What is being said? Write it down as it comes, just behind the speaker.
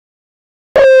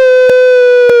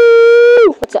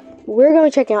we're going to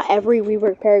be checking out every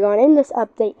rework Paragon in this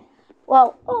update.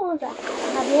 Well, I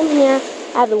have the engineer,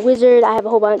 I have the wizard, I have a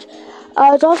whole bunch.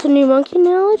 It's also new monkey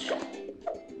knowledge,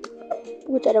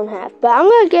 which I don't have. But I'm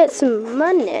going to get some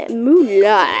money,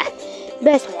 moolah,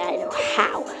 best way I know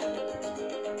how.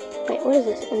 Wait, what is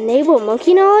this? Enable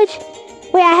monkey knowledge?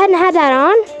 Wait, I hadn't had that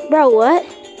on? Bro, what?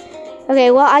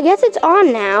 Okay, well, I guess it's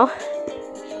on now.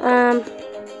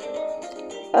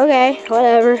 Okay,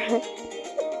 whatever.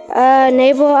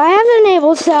 Enable. I have it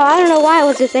enabled, so I don't know why it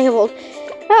was disabled.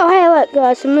 Oh, hey, look,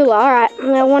 some moolah. Alright,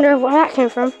 I wonder where that came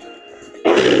from.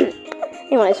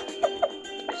 Anyways,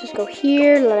 let's just go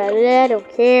here. La la la, don't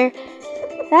care.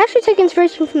 I actually took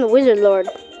inspiration from the Wizard Lord.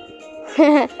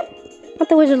 Not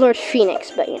the Wizard Lord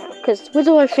Phoenix, but you know, because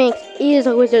Wizard Lord Phoenix is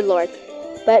a Wizard Lord,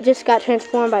 but just got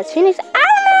transformed by Phoenix. I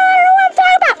don't know what I'm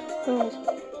talking about. Anyways,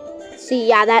 see,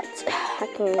 yeah, that's. I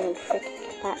can't even freaking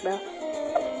get that, bro.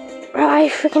 Bro, I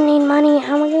freaking need money.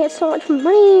 How am I gonna get so much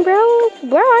money, bro?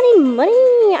 Bro, I need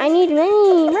money. I need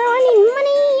money. Bro, I need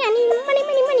money. I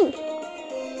need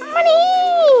money.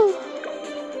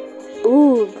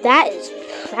 Ooh, that's.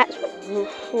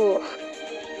 Ooh.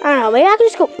 I don't know. Maybe I can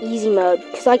just go easy mode,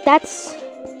 cause like that's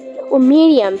or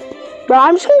medium. Bro,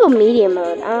 I'm just gonna go medium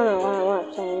mode. I don't know what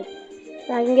I'm saying.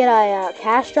 I can get a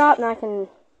cash drop, and I can.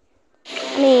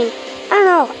 I mean, I don't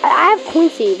know. I have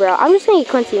Quincy, bro. I'm just gonna get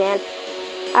Quincy, man.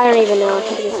 I don't even know. I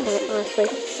think it's honestly.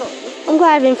 I'm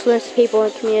glad I've influenced people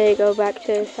in the community to go back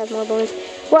to have more balloons.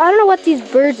 Well, I don't know what these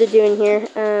birds are doing here.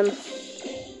 And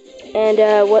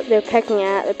what they're pecking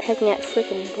at. They're pecking at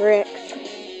freaking bricks.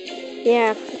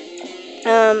 Yeah.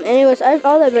 Anyways,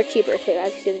 all that are cheaper too.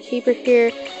 As you see, they're cheaper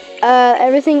here.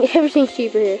 Everything's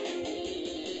cheaper here.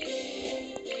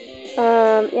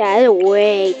 Yeah, it's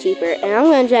way cheaper. And I'm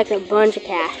gonna inject a bunch of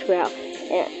cash, bro.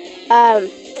 Yeah.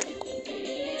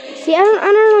 See, I don't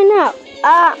really know. I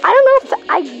don't know if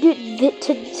I do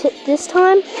this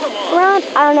time around.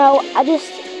 I don't know. I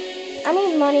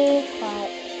need money, but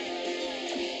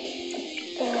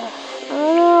I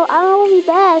don't know. I don't know what would be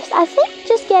best. I think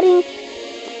just getting.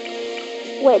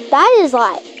 Wait, that is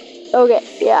like. Okay,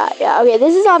 yeah. Okay,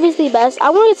 this is obviously best.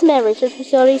 I want to get some research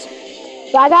facilities,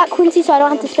 but I got Quincy, so I don't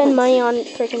have to spend money on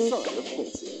freaking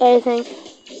anything.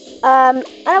 I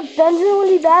know Benjamin would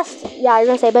be best. Yeah, you're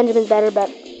gonna say Benjamin's better,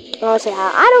 but. Honestly,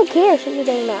 I don't care. Shut your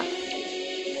damn mouth.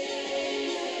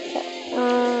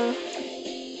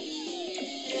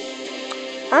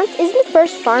 Isn't the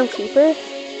first farm cheaper?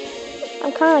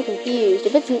 I'm kind of confused.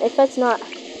 If it's not,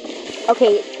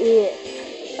 okay, yeah.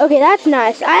 Okay, that's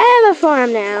nice. I have a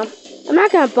farm now. I'm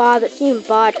not gonna even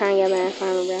bother trying to get my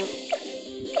farm, bro.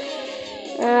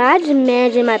 I just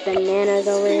imagine my bananas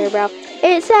over here, bro.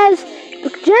 It says.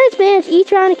 Generates bananas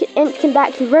each round and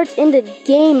converts into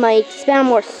game money to spend on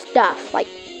more stuff.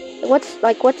 What's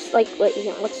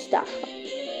stuff?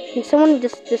 Can someone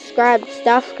just describe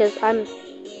stuff? Because I'm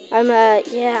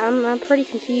pretty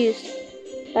confused.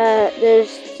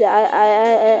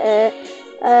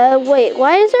 Wait,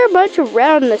 why is there a bunch of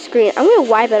red on the screen? I'm gonna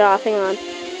wipe it off. Hang on.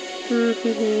 Oh,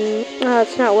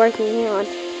 it's not working. Hang on.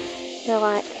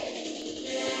 I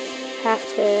have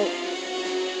to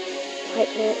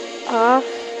wipe it off.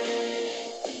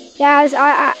 Guys,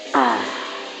 how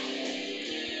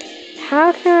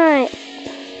can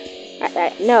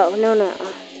I? No.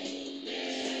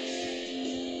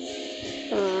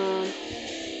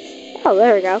 Oh,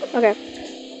 there we go. Okay.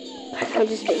 I'm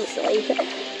just being silly.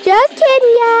 Just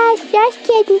kidding, guys. Just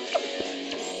kidding.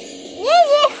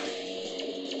 Yeah.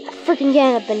 I'm freaking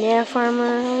getting a banana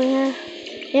farmer over here.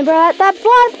 And bro, that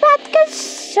blood gets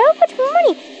so much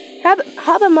money. How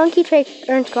about monkey trade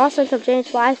earns cost until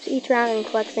James lives each round and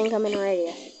collects income in a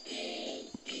radius?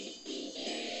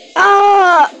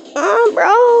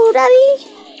 Bro, daddy.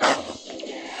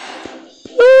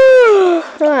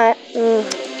 Alright.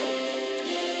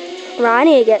 Bro, I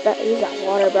need to use that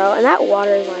water, bro. And that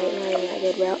water is like not even that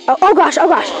good, bro. Oh gosh.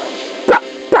 Bro,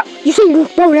 you say your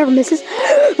bow never misses?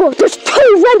 Bro, there's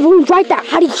 2 red balloons right there.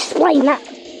 How do you explain that?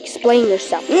 Explain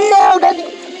yourself. No, daddy.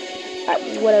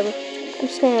 Alright, whatever. I'm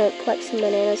just gonna collect some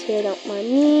bananas here, don't mind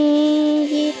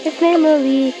me. Your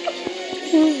family.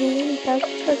 Hey.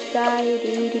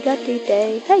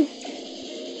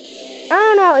 I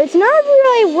don't know, it's not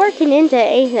really working into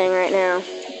anything right now.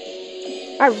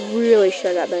 I really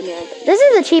should have banana. This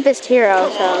is the cheapest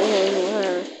hero, so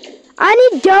whatever. I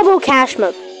need double cash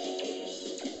mode.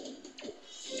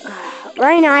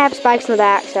 Right now I have spikes in the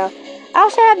back, so. I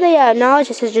also have the knowledge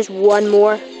that says just one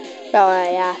more.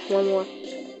 Yeah, one more.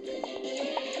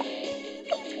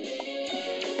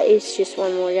 It's just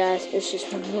one more, guys. It's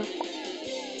just one more.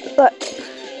 But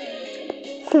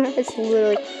that's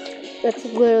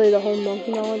literally the whole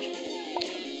monkey knowledge.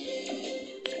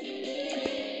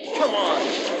 Come on.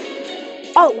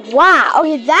 Oh wow.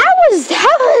 Okay, that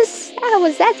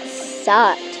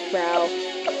sucked, bro.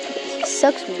 He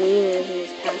sucks wieners in his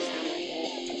pastime.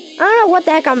 I don't know what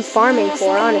the heck I'm farming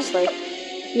for, honestly.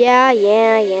 Yeah,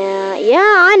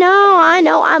 I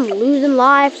know. I'm losing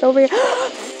lives over here. 5!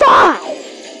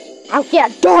 I'll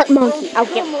get a dart monkey. I'll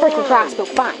get a freaking crossbow.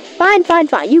 Fine.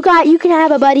 You can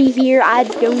have a buddy here. I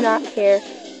do not care.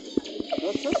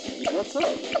 What's up? What's up?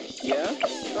 Yeah?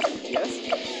 Yes?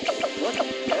 What?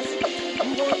 Yes?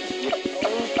 You want?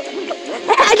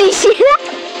 Did you see that?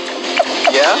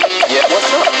 Yeah? Yeah?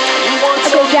 What's up? You want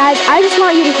Okay, guys, I just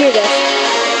want you to hear this.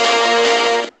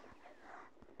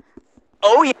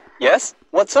 Oh, yeah. Yes?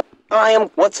 What's up? I am.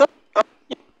 What's up?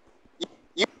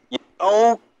 You.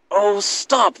 Oh,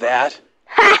 stop that.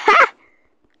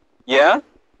 Yeah?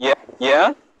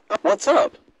 Yeah? What's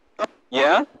up?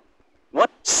 Yeah?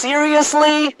 What?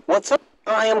 Seriously? What's up?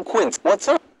 I am Quince. What's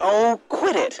up? Oh,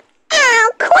 quit it.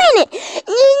 Oh, quit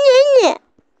it.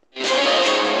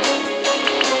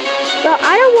 Bro,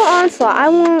 I don't want Onslaught. I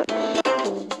want...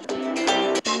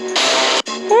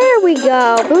 There we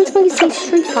go. Let's make it say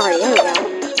Street Party. There we go.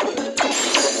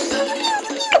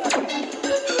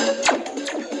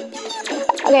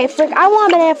 Okay, frick, I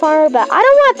want a banana farmer, but I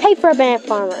don't want to pay for a banana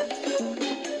farmer.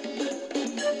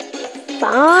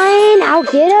 Fine, I'll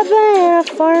get a banana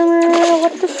farmer.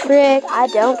 What the frick? I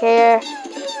don't care.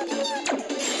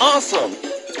 Awesome.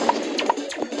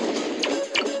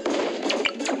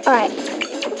 Alright.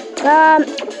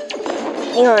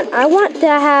 Hang on. I want to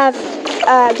have,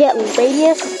 get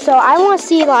radius. So I want to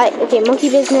see, like, okay, monkey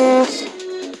business.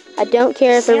 I don't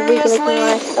care if everybody can make me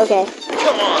life. Okay.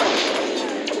 Come on.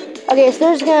 Okay, so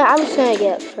I'm just gonna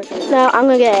get freaking, no, I'm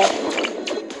gonna get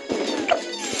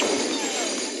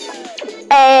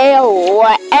A. Oh,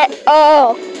 yeah,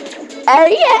 oh,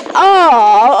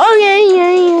 okay,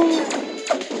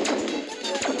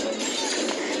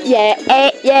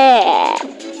 yeah.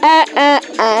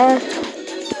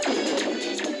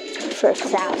 For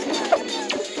 1,000.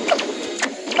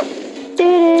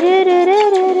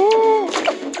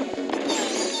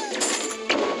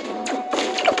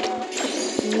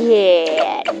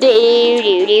 Yeah,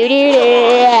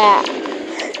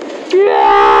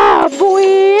 yeah, boy.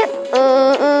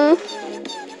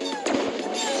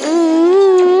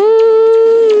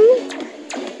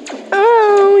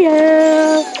 Oh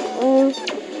yeah.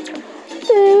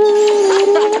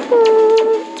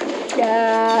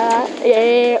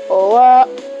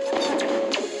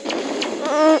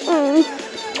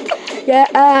 Yeah.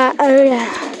 Oh. Yeah.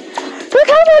 Look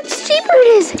how much cheaper it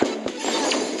is.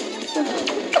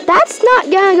 That's not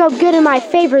gonna go good in my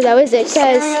favor, though, is it?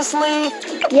 Seriously?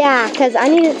 Yeah, because I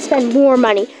need to spend more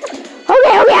money.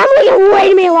 Okay, I'm gonna get way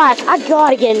too many lives. I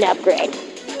gotta get an upgrade.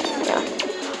 Yeah.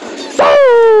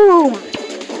 Boom!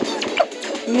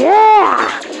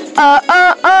 Yeah!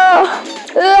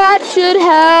 That should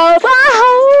help.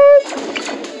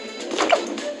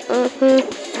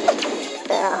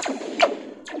 Yeah.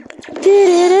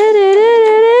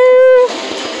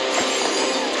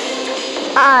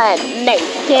 I'm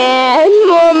making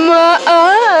more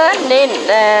money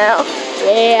now.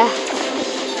 Yeah.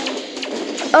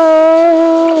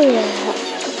 Oh,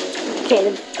 yeah. Okay.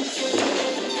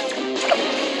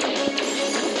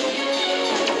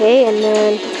 Okay, and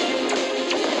then...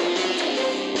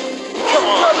 Come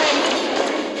on.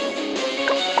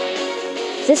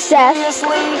 Is this death?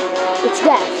 Seriously? It's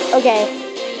death. Okay.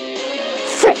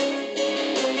 Frick.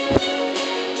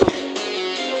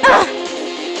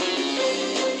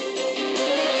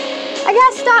 I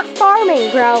gotta stop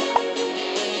farming, bro.